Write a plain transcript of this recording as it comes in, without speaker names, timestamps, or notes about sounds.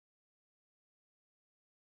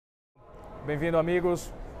Bem-vindo,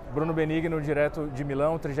 amigos. Bruno Benigno, direto de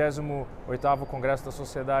Milão, 38º Congresso da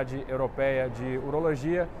Sociedade Europeia de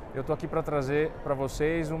Urologia. Eu estou aqui para trazer para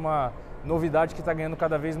vocês uma novidade que está ganhando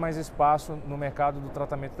cada vez mais espaço no mercado do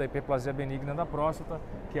tratamento da hiperplasia benigna da próstata,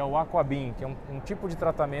 que é o Aquabeam, que é um tipo de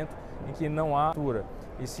tratamento em que não há sutura,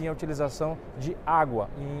 e sim a utilização de água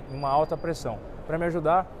em uma alta pressão. Para me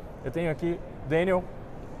ajudar, eu tenho aqui Daniel.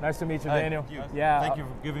 Nice to meet you, Daniel. Thank you. Yeah. Thank you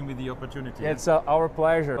for giving me the opportunity. It's our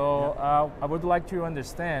pleasure. So I would like to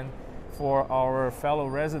understand for our fellow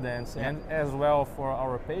residents and as well for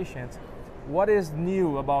our patients, what is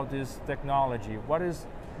new about this technology? What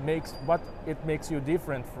it makes you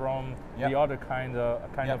different from the other kind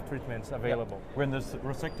of treatments available? We're in this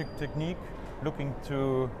resective technique, looking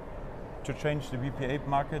to change the BPA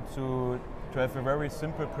market to have a very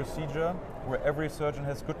simple procedure where every surgeon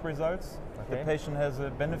has good results, the patient has a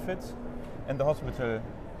benefit, and the hospital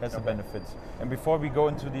has a benefit. And before we go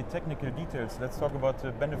into the technical details, let's talk about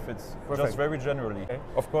the benefits just very generally.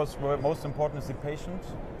 Of course, most important is the patient.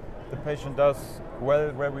 The patient does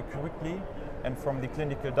well very quickly, and from the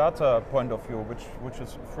clinical data point of view, which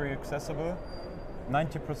is free accessible,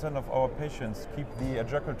 90% of our patients keep the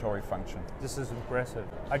ejaculatory function. This is impressive.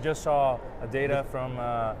 I just saw data from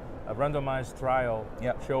a randomized trial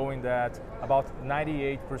showing that about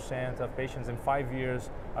 98% of patients in 5 years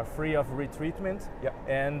are free of retreatment,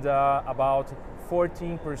 and about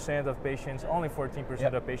 14% of patients, only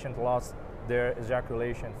 14% of patients lost their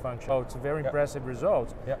ejaculation function. So it's a very impressive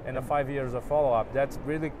result, and 5 years of follow-up. That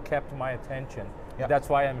really kept my attention. That's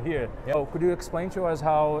why I'm here. So could you explain to us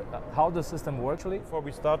how the system works? Before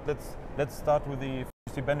we start, let's start with the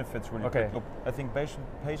benefits really quick. Look, I think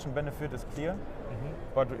patient benefit is clear,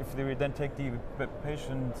 but if we then take the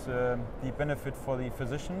patient, the benefit for the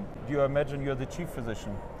physician, you imagine you're the chief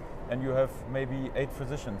physician and you have maybe 8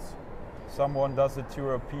 physicians. Someone does a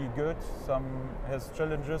therapy good, some has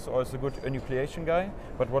challenges or is a good enucleation guy,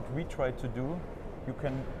 but what we try to do,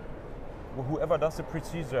 whoever does the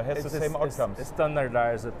procedure has the same outcomes. It's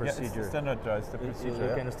standardized the procedure. It's standardized the procedure.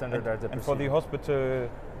 You can standardize the procedure. And for the hospital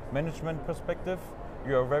management perspective,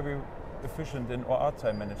 you are very efficient in OR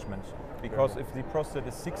time management, because if the prostate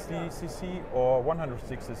is 60 cc or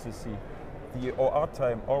 160 cc, the OR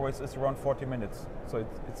time always is around 40 minutes. So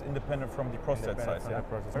it's independent from the prostate size.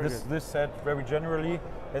 This said very generally,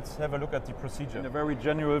 let's have a look at the procedure. In a very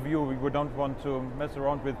general view, we don't want to mess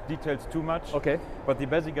around with details too much. But the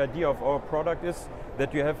basic idea of our product is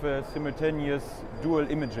that you have a simultaneous dual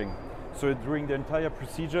imaging. So during the entire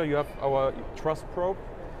procedure, you have our truss probe,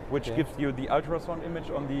 which gives you the ultrasound image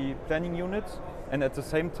on the planning unit, and at the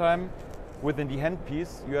same time, within the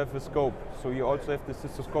handpiece, you have a scope. So you also have the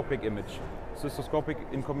cystoscopic image. Cystoscopic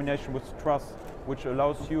in combination with truss, which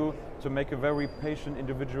allows you to make a very patient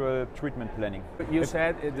individual treatment planning. You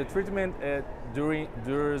said the treatment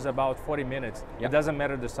dures about 40 minutes. It doesn't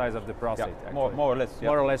matter the size of the prostate. More or less.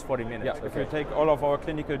 More or less 40 minutes. If you take all of our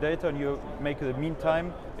clinical data and you make the mean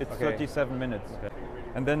time, it's 37 minutes.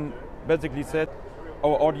 And then basically said,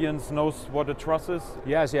 our audience knows what a truss is.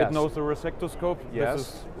 It knows the resectoscope. This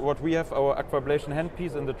is what we have, our aquablation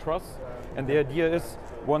handpiece in the truss. And the idea is,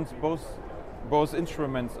 once both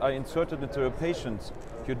instruments are inserted into a patient,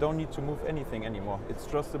 you don't need to move anything anymore. It's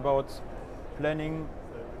just about planning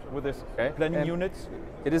with this planning unit.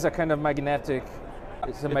 It is a kind of magnetic,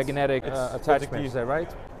 it's magnetic attachment, is that right?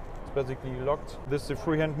 It's basically locked. This is a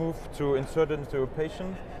freehand move to insert it into a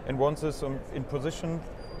patient, and once it's in position,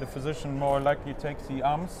 the physician more likely takes the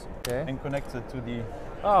arms and connects it to the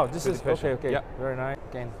this is very nice.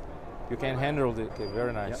 You can handle it.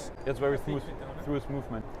 Very nice. It's very smooth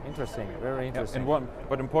movement. Interesting. Very interesting.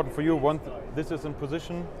 But important for you, once this is in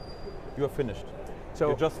position, you are finished. So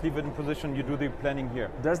you just leave it in position. You do the planning here.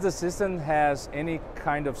 Does the system has any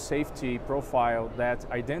kind of safety profile that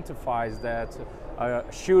identifies that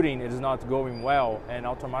shooting is not going well and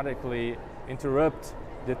automatically interrupt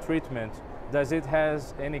the treatment? Does it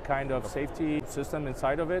has any kind of safety system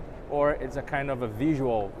inside of it, or it's a kind of a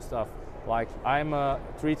visual stuff? Like I'm a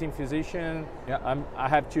treating physician, I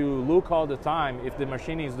have to look all the time if the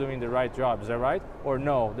machine is doing the right job. Is that right? Or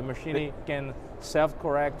no, the machine can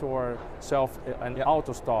self-correct or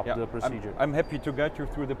auto-stop the procedure. I'm happy to guide you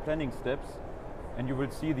through the planning steps, and you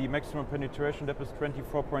will see the maximum penetration depth is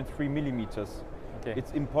 24.3 millimeters.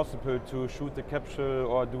 It's impossible to shoot the capsule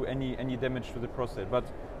or do any damage to the prostate. But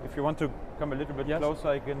if you want to come a little bit closer,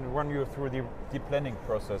 I can run you through the planning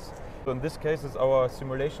process. So in this case, it's our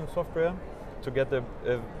simulation software to get a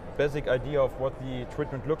basic idea of what the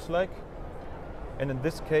treatment looks like. And in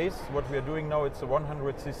this case, what we are doing now, it's a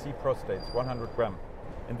 100 cc prostate, 100 gram.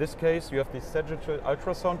 In this case, you have the sagittal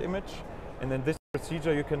ultrasound image, and then this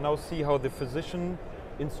Procedure, you can now see how the physician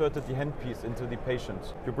inserted the handpiece into the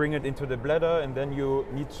patient. You bring it into the bladder and then you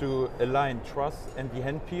need to align truss and the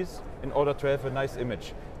handpiece in order to have a nice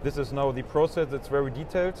image. This is now the process. It's very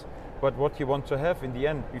detailed, but what you want to have in the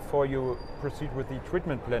end before you proceed with the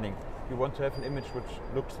treatment planning, you want to have an image which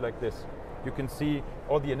looks like this. You can see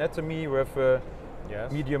all the anatomy. We have a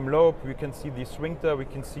medium lobe, we can see the sphincter, we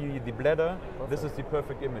can see the bladder. Perfect. This is the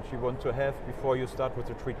perfect image you want to have before you start with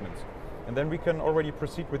the treatment. And then we can already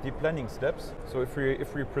proceed with the planning steps. So if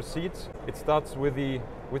we proceed, it starts with the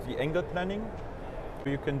angle planning.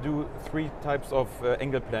 You can do 3 types of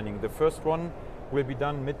angle planning. The first one will be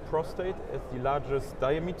done mid-prostate at the largest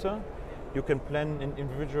diameter. You can plan an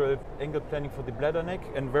individual angle planning for the bladder neck,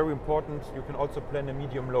 and very important, you can also plan a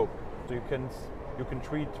medium lobe. So you can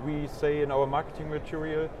treat, we say in our marketing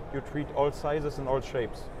material, you treat all sizes and all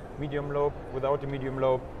shapes. Medium lobe, without a medium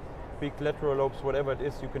lobe, big lateral lobes, whatever it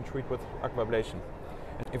is, you can treat with aquablation.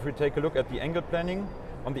 And if we take a look at the angle planning,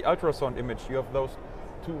 on the ultrasound image you have those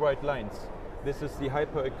 2 white lines. This is the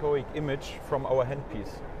hyperechoic image from our handpiece.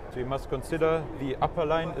 So you must consider the upper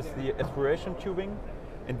line is the aspiration tubing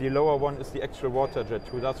and the lower one is the actual water jet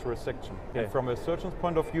who does resection. Okay. And from a surgeon's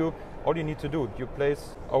point of view, all you need to do, you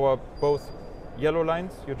place our both yellow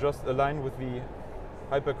lines, you just align with the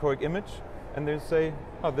hyperechoic image and they say,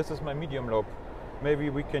 oh, this is my medium lobe.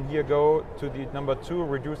 Maybe we can here go to the number 2,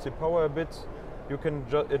 reduce the power a bit. You can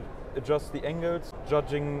adjust the angles,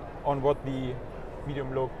 judging on what the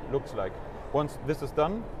medium lobe looks like. Once this is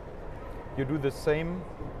done, you do the same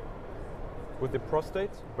with the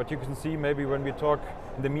prostate. But you can see maybe when we talk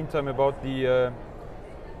in the meantime about the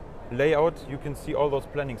layout, you can see all those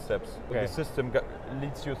planning steps. Okay. The system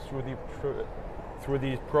leads you through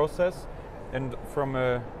the process, and from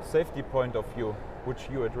a safety point of view, which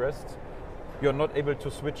you addressed, you're not able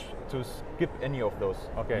to skip any of those.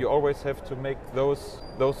 Okay. You always have to make those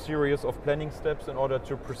series of planning steps in order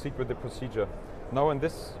to proceed with the procedure. Now in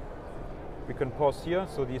this, we can pause here,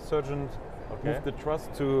 so the surgeon moved the truss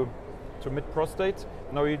to mid-prostate.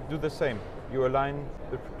 Now you do the same. You align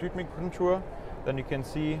the treatment contour, then you can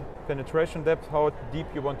see penetration depth, how deep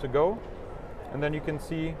you want to go, and then you can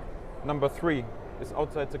see number 3 is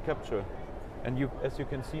outside the capsule. And as you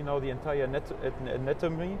can see now, the entire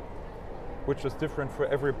anatomy, which is different for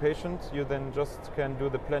every patient, you then just can do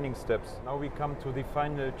the planning steps. Now we come to the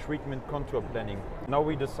final treatment contour planning. Now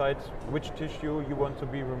we decide which tissue you want to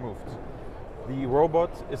be removed. The robot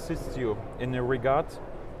assists you in a regard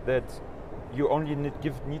that you only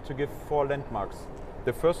need to give 4 landmarks.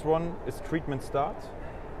 The first one is treatment start.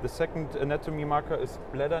 The second anatomy marker is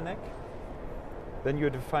bladder neck. Then you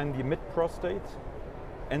define the mid-prostate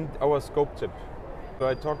and our scope tip. So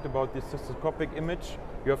I talked about the cystoscopic image.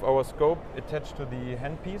 You have our scope attached to the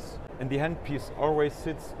handpiece, and the handpiece always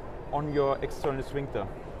sits on your external sphincter.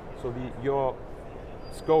 So your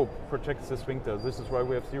scope protects the sphincter. This is why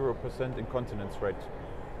we have 0% incontinence rate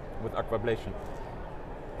with aquablation.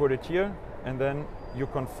 Put it here, and then you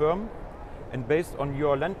confirm, and based on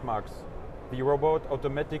your landmarks, the robot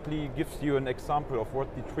automatically gives you an example of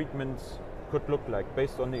what the treatment could look like.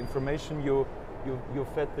 Based on the information you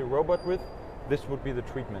fed the robot with, this would be the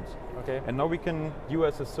treatment. Okay. And now you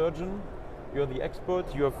as a surgeon, you're the expert,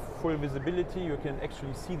 you have full visibility, you can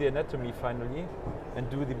actually see the anatomy finally and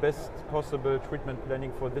do the best possible treatment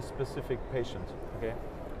planning for this specific patient. Okay.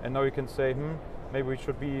 And now you can say, maybe we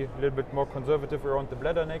should be a little bit more conservative around the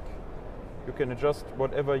bladder neck. You can adjust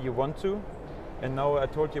whatever you want to. And now I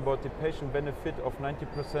told you about the patient benefit of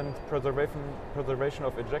 90% preservation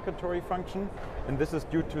of ejaculatory function, and this is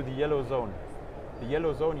due to the yellow zone. The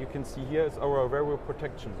yellow zone you can see here is our variable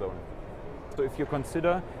protection zone. So if you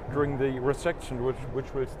consider during the resection,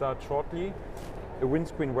 which will start shortly, a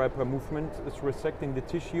windscreen wiper movement is resecting the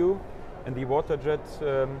tissue, and the water jet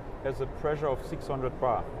has a pressure of 600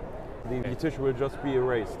 bar. The tissue will just be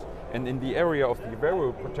erased. And in the area of the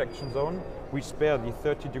variable protection zone, we spare the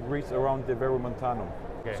 30 degrees around the verumontanum.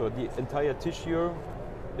 Okay. So the entire tissue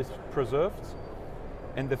is preserved.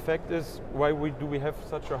 And the fact is, why do we have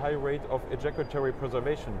such a high rate of ejaculatory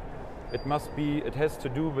preservation? It has to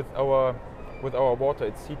do with our water.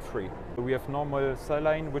 It's heat-free. So we have normal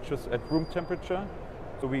saline, which is at room temperature.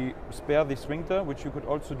 So we spare the sphincter, which you could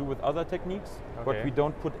also do with other techniques, but we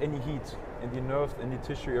don't put any heat in the nerves and the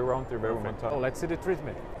tissue around the verumontanum. Oh, let's see the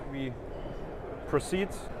treatment. We proceed.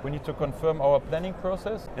 We need to confirm our planning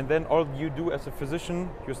process, and then all you do as a physician,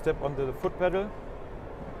 you step on the foot pedal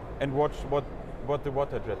and watch what the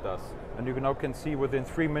water jet does. And you now can see within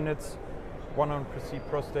 3 minutes, 100%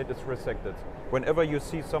 prostate is resected. Whenever you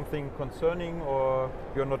see something concerning or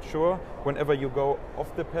you're not sure, whenever you go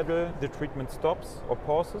off the pedal, the treatment stops or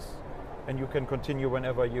pauses, and you can continue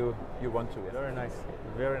whenever you want to. Very nice,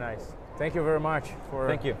 very nice. Thank you very much for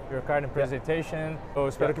your kind presentation. Eu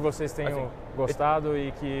espero que vocês tenham gostado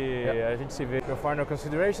e que a gente se vê. Your final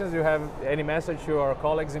considerations, you have any message to our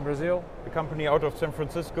colleagues in Brazil? The company out of San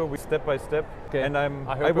Francisco, we step by step, and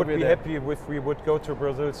I would be there. happy if we would go to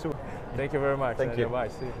Brazil soon. Thank you very much. Thank you. Bye.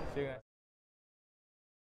 See you guys.